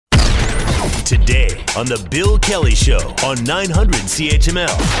Today on The Bill Kelly Show on 900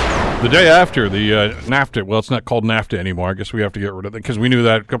 CHML. The day after the NAFTA, well, it's not called NAFTA anymore. I guess we have to get rid of it because we knew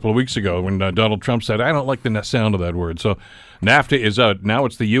that a couple of weeks ago when Donald Trump said, I don't like the sound of that word. So NAFTA is out. Now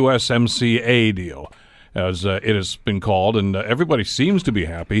it's the USMCA deal, as it has been called, and everybody seems to be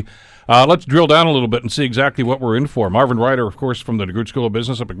happy. Let's drill down a little bit and see exactly what we're in for. Marvin Ryder, of course, from the DeGroote School of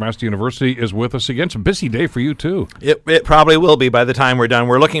Business at McMaster University, is with us again. It's a busy day for you, too. It probably will be by the time we're done.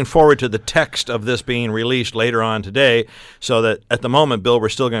 We're looking forward to the text of this being released later on today, so that at the moment, Bill, we're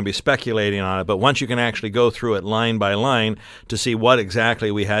still going to be speculating on it. But once you can actually go through it line by line to see what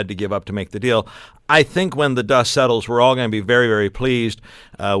exactly we had to give up to make the deal, I think when the dust settles, we're all going to be very, very pleased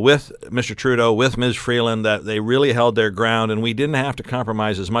with Mr. Trudeau, with Ms. Freeland, that they really held their ground and we didn't have to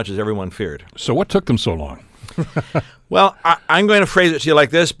compromise as much as everyone feared. So what took them so long? Well, I'm going to phrase it to you like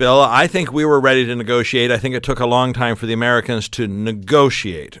this, Bill. I think we were ready to negotiate. I think it took a long time for the Americans to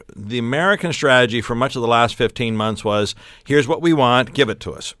negotiate. The American strategy for much of the last 15 months was, here's what we want, give it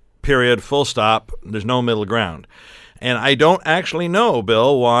to us. Period, full stop. There's no middle ground. And I don't actually know,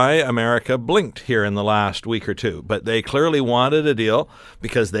 Bill, why America blinked here in the last week or two. But they clearly wanted a deal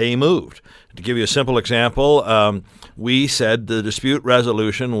because they moved. To give you a simple example, we said the dispute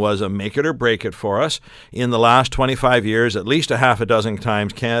resolution was a make it or break it for us. In the last 25 years, at least a half a dozen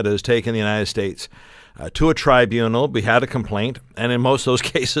times, Canada has taken the United States to a tribunal. We had a complaint, and in most of those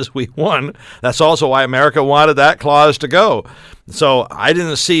cases, we won. That's also why America wanted that clause to go. So I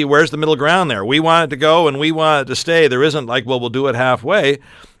didn't see where's the middle ground there. We wanted to go, and we wanted to stay. There isn't like, well, we'll do it halfway.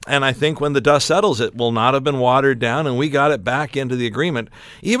 And I think when the dust settles, it will not have been watered down, and we got it back into the agreement.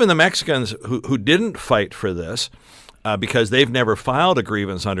 Even the Mexicans who didn't fight for this, because they've never filed a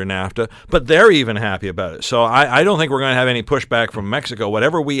grievance under NAFTA, but they're even happy about it. So I don't think we're going to have any pushback from Mexico.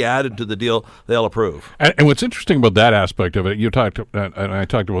 Whatever we added to the deal, they'll approve. And what's interesting about that aspect of it, you talked, and I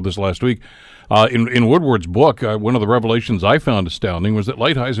talked about this last week, in Woodward's book, one of the revelations I found astounding was that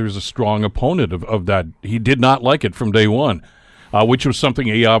Lighthizer is a strong opponent of that. He did not like it from day one, which was something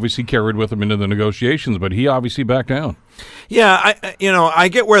he obviously carried with him into the negotiations, but he obviously backed down. Yeah, I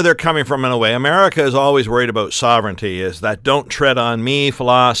get where they're coming from in a way. America is always worried about sovereignty, is that don't tread on me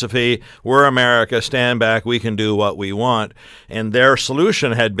philosophy. We're America, stand back, we can do what we want. And their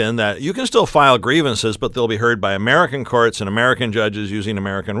solution had been that you can still file grievances, but they'll be heard by American courts and American judges using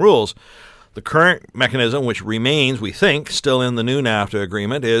American rules. The current mechanism, which remains, we think, still in the new NAFTA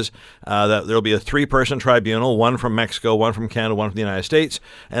agreement, is that there will be a three-person tribunal, one from Mexico, one from Canada, one from the United States,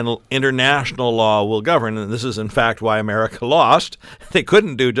 and international law will govern. And this is, in fact, why America lost. They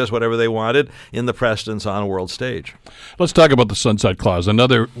couldn't do just whatever they wanted in the precedents on a world stage. Let's talk about the Sunset Clause.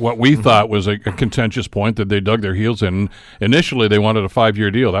 Another, what we thought was a contentious point that they dug their heels in. Initially, they wanted a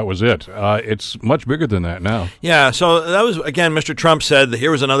 5-year deal. That was it. It's much bigger than that now. Yeah, so that was, again, Mr. Trump said that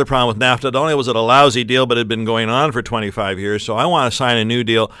here was another problem with NAFTA. Not only was it a lousy deal, but it had been going on for 25 years, so I want to sign a new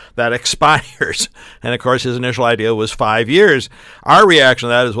deal that expires. And, of course, his initial idea was 5 years. Our reaction to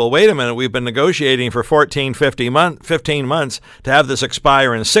that is, well, wait a minute, we've been negotiating for 15 months to have this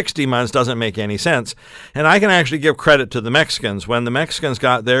expire in 60 months doesn't make any sense. And I can actually give credit to the Mexicans. When the Mexicans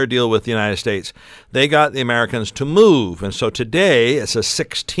got their deal with the United States, they got the Americans to move. And so today it's a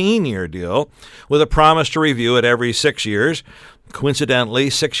 16-year deal with a promise to review it every 6 years. Coincidentally,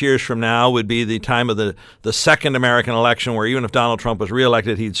 6 years from now would be the time of the second American election where even if Donald Trump was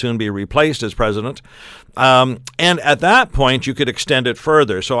reelected, he'd soon be replaced as president. And at that point, you could extend it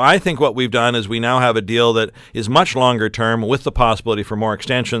further. So I think what we've done is we now have a deal that is much longer term with the possibility for more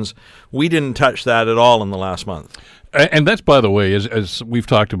extensions. We didn't touch that at all in the last month. And that's, by the way, as we've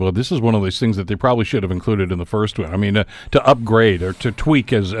talked about, this is one of those things that they probably should have included in the first one. I mean, to upgrade or to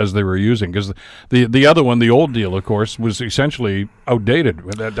tweak as they were using, because the other one, the old deal, of course, was essentially outdated.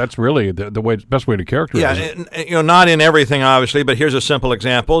 That's really the best way to characterize it. Yeah, not in everything, obviously, but here's a simple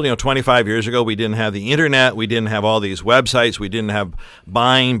example. 25 years ago, we didn't have the internet, we didn't have all these websites, we didn't have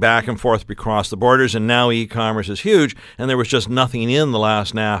buying back and forth across the borders, and now e-commerce is huge, and there was just nothing in the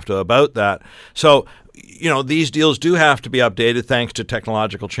last NAFTA about that. So, these deals do have to be updated thanks to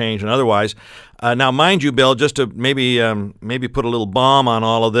technological change and otherwise. Now, mind you, Bill, just to maybe put a little bomb on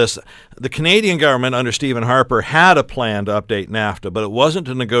all of this, the Canadian government under Stephen Harper had a plan to update NAFTA, but it wasn't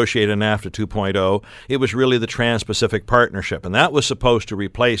to negotiate a NAFTA 2.0. It was really the Trans-Pacific Partnership, and that was supposed to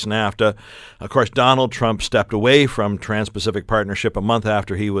replace NAFTA. Of course, Donald Trump stepped away from Trans-Pacific Partnership a month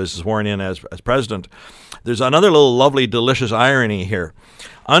after he was sworn in as president. there's another little lovely, delicious irony here.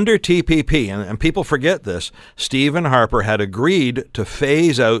 Under TPP, and people forget this, Stephen Harper had agreed to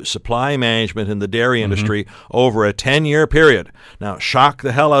phase out supply management in the dairy industry over a 10-year period. Now, shock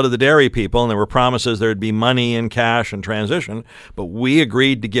the hell out of the dairy people, and there were promises there'd be money in cash and transition, but we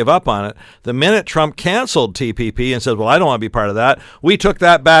agreed to give up on it. The minute Trump canceled TPP and said, well, I don't want to be part of that, we took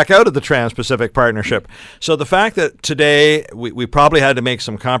that back out of the Trans-Pacific Partnership. So the fact that today we probably had to make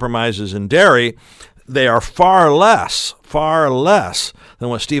some compromises in dairy, they are far less than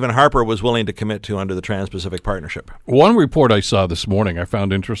what Stephen Harper was willing to commit to under the Trans-Pacific Partnership. One report I saw this morning I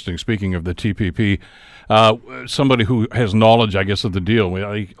found interesting, speaking of the TPP, somebody who has knowledge, I guess, of the deal,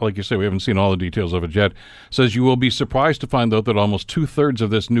 like you say, we haven't seen all the details of it yet, says you will be surprised to find out that almost two-thirds of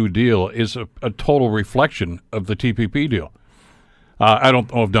this new deal is a total reflection of the TPP deal. I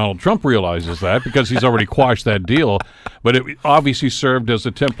don't know if Donald Trump realizes that because he's already quashed that deal, but it obviously served as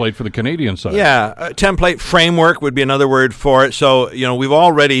a template for the Canadian side. Yeah, a template framework would be another word for it. So, we've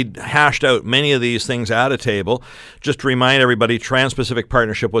already hashed out many of these things at a table. Just to remind everybody, Trans-Pacific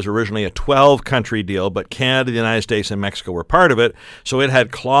Partnership was originally a 12-country deal, but Canada, the United States, and Mexico were part of it. So it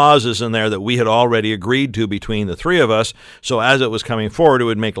had clauses in there that we had already agreed to between the three of us. So as it was coming forward, it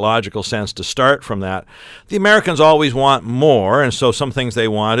would make logical sense to start from that. The Americans always want more, and so some things they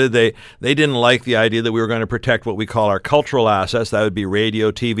wanted. They didn't like the idea that we were going to protect what we call our cultural assets. That would be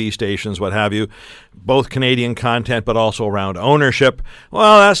radio, TV stations, what have you, both Canadian content, but also around ownership.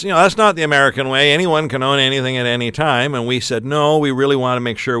 Well, that's not the American way. Anyone can own anything at any time. And we said, no, we really want to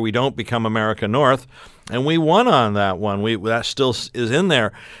make sure we don't become America North. And we won on that one. That still is in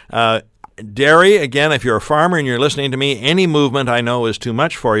there. Dairy, again, if you're a farmer and you're listening to me, any movement I know is too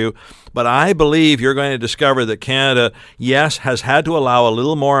much for you. But I believe you're going to discover that Canada, yes, has had to allow a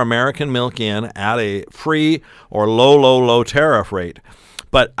little more American milk in at a free or low tariff rate.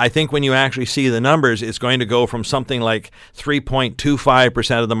 But I think when you actually see the numbers, it's going to go from something like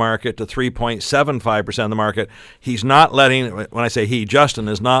 3.25% of the market to 3.75% of the market. He's not letting, when I say he, Justin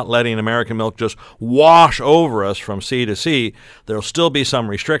is not letting American milk just wash over us from sea to sea. There'll still be some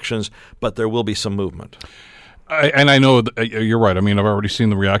restrictions, but there will be some movement. I know you're right. I mean, I've already seen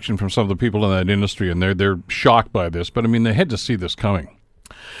the reaction from some of the people in that industry, and they're shocked by this. But, I mean, they had to see this coming.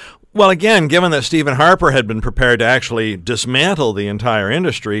 Well, again, given that Stephen Harper had been prepared to actually dismantle the entire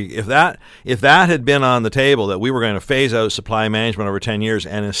industry, if that had been on the table, that we were going to phase out supply management over 10 years,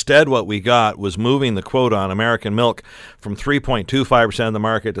 and instead what we got was moving the quota on American milk from 3.25% of the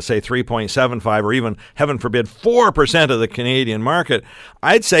market to, say, 3.75 or even, heaven forbid, 4% of the Canadian market,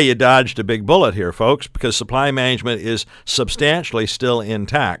 I'd say you dodged a big bullet here, folks, because supply management is substantially still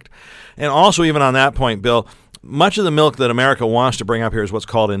intact. And also, even on that point, Bill, much of the milk that America wants to bring up here is what's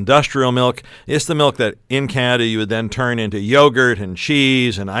called industrial milk. It's the milk that in Canada you would then turn into yogurt and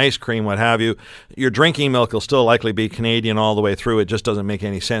cheese and ice cream, what have you. Your drinking milk will still likely be Canadian all the way through. It just doesn't make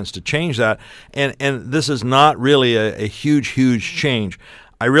any sense to change that. And this is not really a huge change.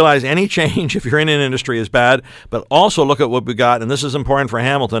 I realize any change, if you're in an industry, is bad, but also look at what we got, and this is important for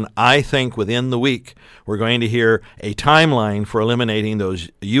Hamilton. I think within the week we're going to hear a timeline for eliminating those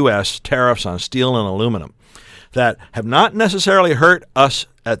U.S. tariffs on steel and aluminum that have not necessarily hurt us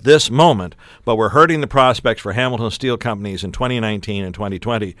at this moment, but we're hurting the prospects for Hamilton steel companies in 2019 and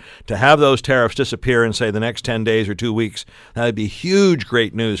 2020. To have those tariffs disappear in, say, the next 10 days or 2 weeks, that would be huge,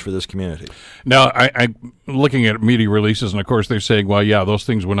 great news for this community. Now, I'm looking at media releases, and of course they're saying, well, yeah, those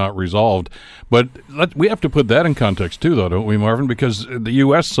things were not resolved. But we have to put that in context too, though, don't we, Marvin? Because the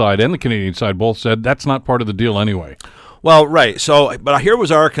U.S. side and the Canadian side both said that's not part of the deal anyway. Well, right. So, but here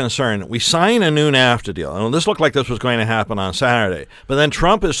was our concern. We signed a new NAFTA deal, and this looked like this was going to happen on Saturday. But then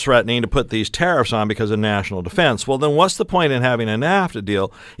Trump is threatening to put these tariffs on because of national defense. Well, then what's the point in having a NAFTA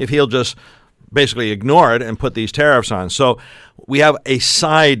deal if he'll just basically ignore it and put these tariffs on? So we have a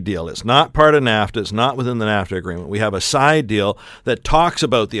side deal. It's not part of NAFTA. It's not within the NAFTA agreement. We have a side deal that talks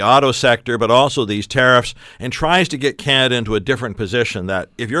about the auto sector, but also these tariffs, and tries to get Canada into a different position that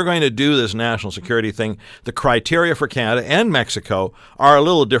if you're going to do this national security thing, the criteria for Canada and Mexico are a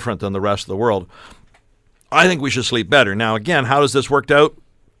little different than the rest of the world. I think we should sleep better. Now, again, how does this work out?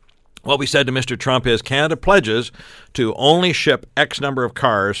 What we said to Mr. Trump is Canada pledges to only ship X number of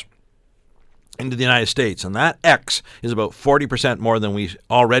cars into the United States, and that X is about 40% more than we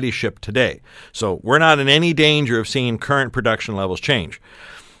already ship today. So we're not in any danger of seeing current production levels change.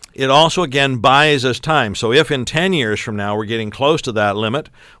 It also, again, buys us time. So if in 10 years from now we're getting close to that limit,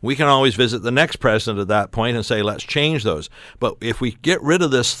 we can always visit the next president at that point and say, let's change those. But if we get rid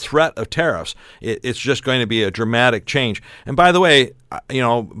of this threat of tariffs, it's just going to be a dramatic change. And by the way,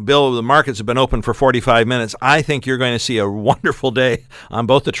 Bill, the markets have been open for 45 minutes. I think you're going to see a wonderful day on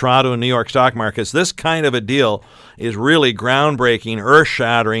both the Toronto and New York stock markets. This kind of a deal is really groundbreaking,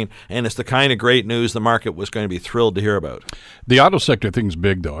 earth-shattering, and it's the kind of great news the market was going to be thrilled to hear about. The auto sector thing's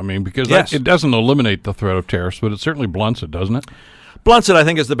big, though. I mean, because it doesn't eliminate the threat of tariffs, but it certainly blunts it, doesn't it? Blunts it, I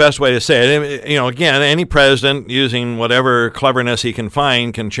think, is the best way to say it. Again, any president using whatever cleverness he can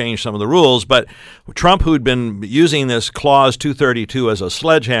find can change some of the rules. But Trump, who'd been using this Clause 232 as a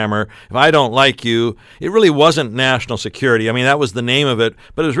sledgehammer, if I don't like you, it really wasn't national security. I mean, that was the name of it.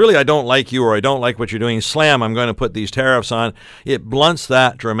 But it was really, I don't like you or I don't like what you're doing. Slam, I'm going to put these tariffs on. It blunts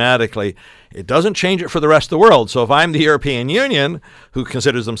that dramatically. It doesn't change it for the rest of the world. So if I'm the European Union, who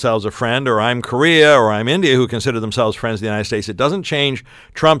considers themselves a friend, or I'm Korea, or I'm India, who consider themselves friends of the United States, it doesn't change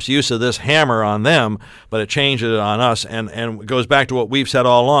Trump's use of this hammer on them, but it changes it on us. And it goes back to what we've said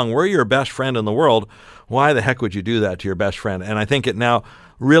all along. We're your best friend in the world. Why the heck would you do that to your best friend? And I think it now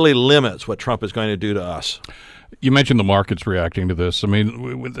really limits what Trump is going to do to us. You mentioned the markets reacting to this. I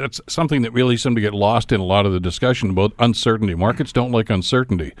mean, that's something that really seemed to get lost in a lot of the discussion about uncertainty. Markets don't like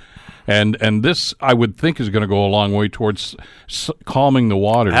uncertainty. And this, I would think, is going to go a long way towards calming the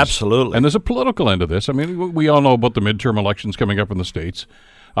waters. Absolutely. And there's a political end to this. I mean, we all know about the midterm elections coming up in the States.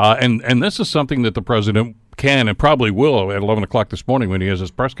 And this is something that the president can and probably will at 11 o'clock this morning when he has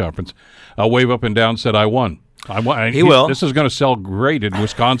his press conference, wave up and down, said, I won. He will. This is going to sell great in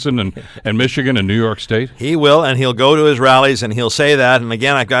Wisconsin and Michigan and New York State. He will, and he'll go to his rallies and he'll say that. And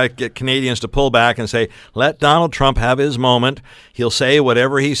again, I've got to get Canadians to pull back and say, let Donald Trump have his moment. He'll say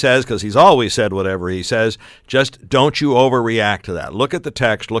whatever he says because he's always said whatever he says. Just don't you overreact to that. Look at the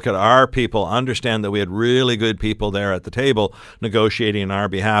text. Look at our people. Understand that we had really good people there at the table negotiating on our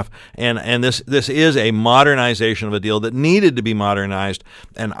behalf. And this is a modernization of a deal that needed to be modernized.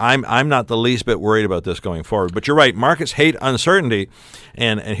 And I'm not the least bit worried about this going forward. But you're right, markets hate uncertainty.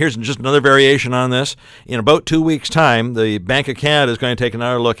 And here's just another variation on this. In about 2 weeks' time, the Bank of Canada is going to take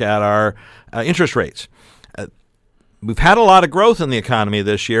another look at our interest rates. We've had a lot of growth in the economy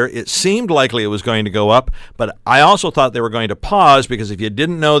this year. It seemed likely it was going to go up, but I also thought they were going to pause because if you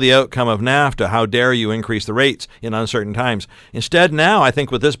didn't know the outcome of NAFTA, how dare you increase the rates in uncertain times? Instead, now, I think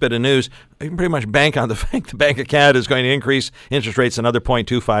with this bit of news, you can pretty much bank on the fact the Bank of Canada is going to increase interest rates another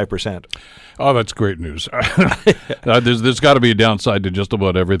 0.25%. Oh, that's great news. There's got to be a downside to just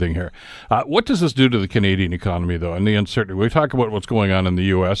about everything here. What does this do to the Canadian economy, though, and the uncertainty? We talk about what's going on in the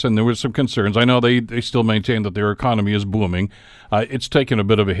U.S., and there were some concerns. I know they still maintain that their economy is booming. It's taken a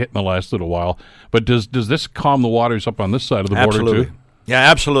bit of a hit in the last little while. But does this calm the waters up on this side of the border, Absolutely. too?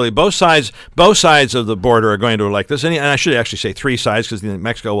 Yeah, absolutely. Both sides of the border are going to like this. And I should actually say three sides because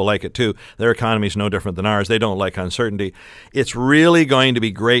Mexico will like it too. Their economy is no different than ours. They don't like uncertainty. It's really going to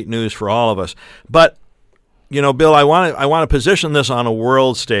be great news for all of us. But, Bill, I want to position this on a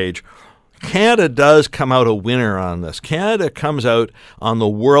world stage. Canada does come out a winner on this. Canada comes out on the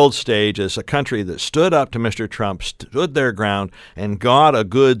world stage as a country that stood up to Mr. Trump, stood their ground, and got a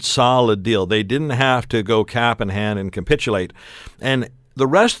good, solid deal. They didn't have to go cap in hand and capitulate. And the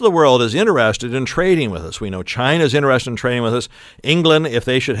rest of the world is interested in trading with us. We know China's interested in trading with us. England, if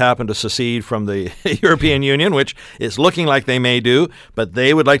they should happen to secede from the European Union, which it's looking like they may do, but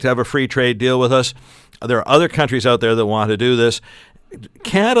they would like to have a free trade deal with us. There are other countries out there that want to do this.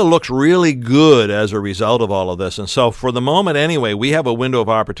 Canada looks really good as a result of all of this. And so for the moment anyway, we have a window of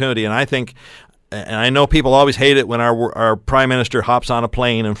opportunity. And I think, and I know people always hate it when our prime minister hops on a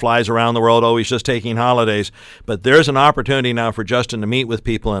plane and flies around the world, he's just taking holidays. But there's an opportunity now for Justin to meet with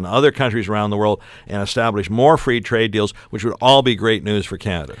people in other countries around the world and establish more free trade deals, which would all be great news for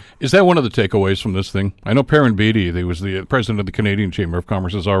Canada. Is that one of the takeaways from this thing? I know Perrin Beatty, who was the president of the Canadian Chamber of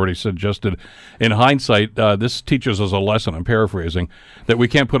Commerce, has already suggested, in hindsight, this teaches us a lesson, I'm paraphrasing, that we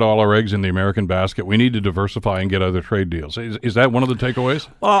can't put all our eggs in the American basket. We need to diversify and get other trade deals. Is that one of the takeaways?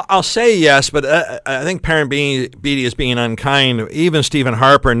 Well, I'll say yes, but I think Perrin Beatty is being unkind. Even Stephen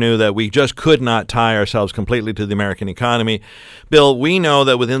Harper knew that we just could not tie ourselves completely to the American economy. Bill, we know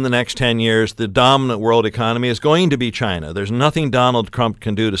that within the next 10 years, the dominant world economy is going to be China. There's nothing Donald Trump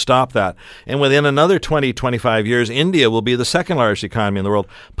can do to stop that. And within another 20, 25 years, India will be the second largest economy in the world.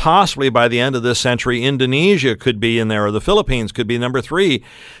 Possibly by the end of this century, Indonesia could be in there, or the Philippines could be number 3.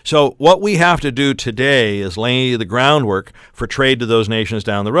 So what we have to do today is lay the groundwork for trade to those nations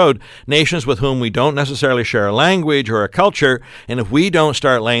down the road, nations with whom we don't necessarily share a language or a culture. And if we don't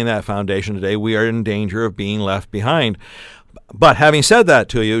start laying that foundation today, we are in danger of being left behind. But having said that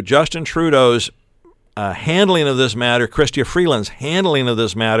to you, Justin Trudeau's handling of this matter, Chrystia Freeland's handling of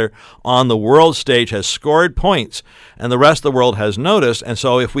this matter on the world stage has scored points, and the rest of the world has noticed. And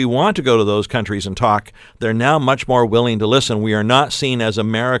so if we want to go to those countries and talk, they're now much more willing to listen. We are not seen as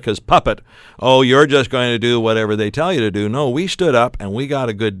America's puppet. Oh, you're just going to do whatever they tell you to do. No, we stood up and we got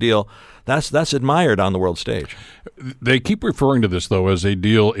a good deal. That's admired on the world stage. They keep referring to this, though, as a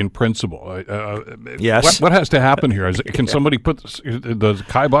deal in principle. Yes. What has to happen here? Can somebody put the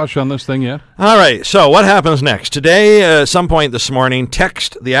kibosh on this thing yet? All right. So what happens next? Today, at some point this morning,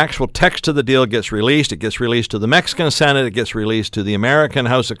 the actual text of the deal gets released. It gets released to the Mexican Senate. It gets released to the American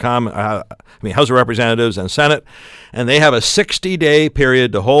House of Representatives and Senate. And they have a 60-day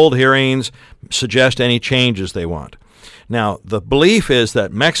period to hold hearings, suggest any changes they want. Now, the belief is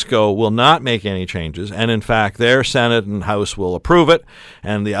that Mexico will not make any changes, and in fact, their Senate and House will approve it,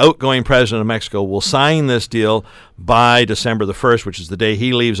 and the outgoing president of Mexico will sign this deal by December the 1st, which is the day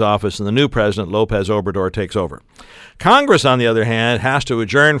he leaves office, and the new president, López Obrador, takes over. Congress, on the other hand, has to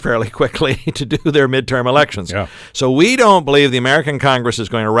adjourn fairly quickly to do their midterm elections. Yeah. So we don't believe the American Congress is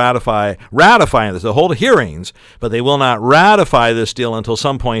going to ratify this. They'll hold hearings, but they will not ratify this deal until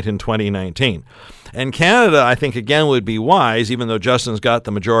some point in 2019. And Canada, I think, again, would be wise, even though Justin's got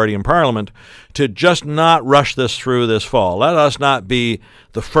the majority in Parliament, to just not rush this through this fall. Let us not be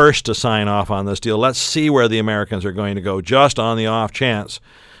the first to sign off on this deal. Let's see where the Americans are going to go, just on the off chance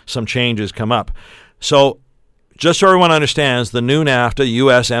some changes come up. So just so everyone understands, the new NAFTA,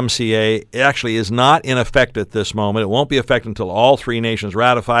 USMCA, actually is not in effect at this moment. It won't be effective until all three nations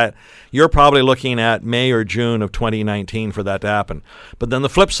ratify it. You're probably looking at May or June of 2019 for that to happen. But then the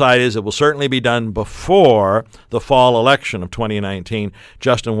flip side is it will certainly be done before the fall election of 2019.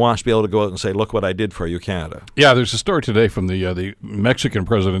 Justin wants to be able to go out and say, look what I did for you, Canada. Yeah, there's a story today from the Mexican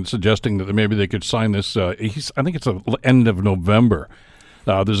president suggesting that maybe they could sign this, I think it's the end of November.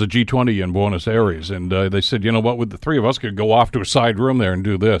 There's a G20 in Buenos Aires, and they said, you know what, with the three of us could go off to a side room there and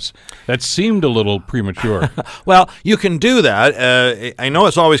do this. That seemed a little premature. Well, you can do that. I know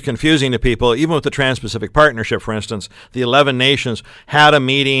it's always confusing to people, even with the Trans-Pacific Partnership, for instance. The 11 nations had a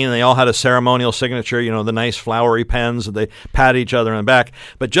meeting, and they all had a ceremonial signature, the nice flowery pens, and they pat each other on the back.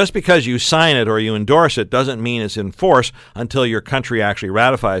 But just because you sign it or you endorse it doesn't mean it's in force until your country actually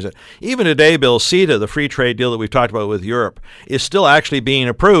ratifies it. Even today, Bill, CETA, the free trade deal that we've talked about with Europe, is still actually being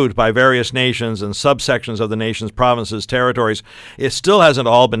approved by various nations and subsections of the nation's provinces, territories. It still hasn't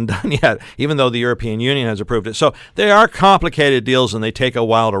all been done yet, even though the European Union has approved it. So they are complicated deals and they take a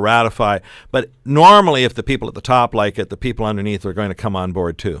while to ratify. But normally, if the people at the top like it, the people underneath are going to come on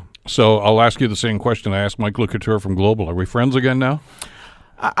board too. So I'll ask you the same question I asked Mike LeCouture from Global. Are we friends again now?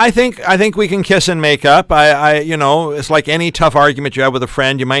 I think we can kiss and make up. It's like any tough argument you have with a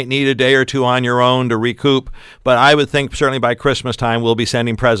friend. You might need a day or two on your own to recoup, but I would think certainly by Christmas time we'll be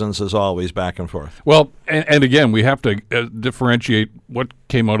sending presents as always back and forth. Well, and again, we have to differentiate what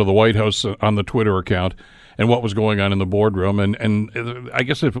came out of the White House on the Twitter account and what was going on in the boardroom. And I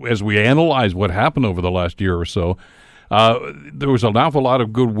guess as we analyze what happened over the last year or so, there was an awful lot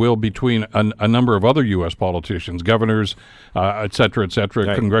of goodwill between a number of other U.S. politicians, governors, et cetera,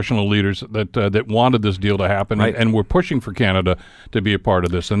 right. congressional leaders that wanted this deal to happen right. and were pushing for Canada to be a part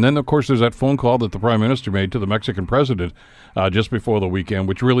of this. And then, of course, there's that phone call that the Prime Minister made to the Mexican president just before the weekend,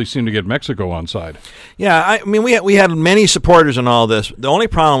 which really seemed to get Mexico on side. Yeah, I mean, we had many supporters in all this. The only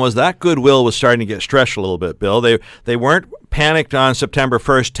problem was that goodwill was starting to get stretched a little bit, Bill. They weren't panicked on September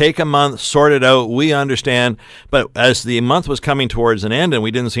 1st. Take a month, sort it out. We understand. But as the month was coming towards an end and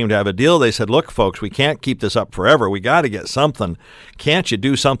we didn't seem to have a deal, they said, look, folks, we can't keep this up forever. We got to get something. Can't you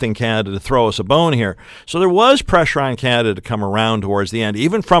do something, Canada, to throw us a bone here? So there was pressure on Canada to come around towards the end,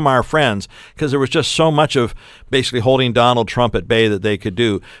 even from our friends, because there was just so much of basically holding Donald Trump at bay that they could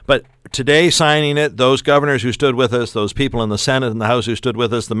do. But today, signing it, those governors who stood with us, those people in the Senate and the House who stood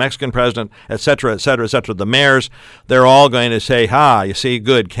with us, the Mexican president, et cetera, the mayors, they're all going to say, you see,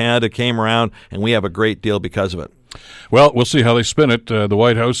 good, Canada came around, and we have a great deal because of it. Well, we'll see how they spin it. The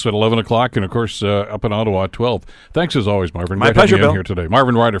White House at 11 o'clock, and, of course, up in Ottawa at 12. Thanks, as always, Marvin. My pleasure, Bill. Here today.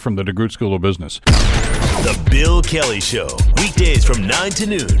 Marvin Ryder from the DeGroote School of Business. The Bill Kelly Show, weekdays from 9 to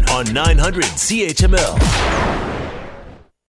noon on 900 CHML.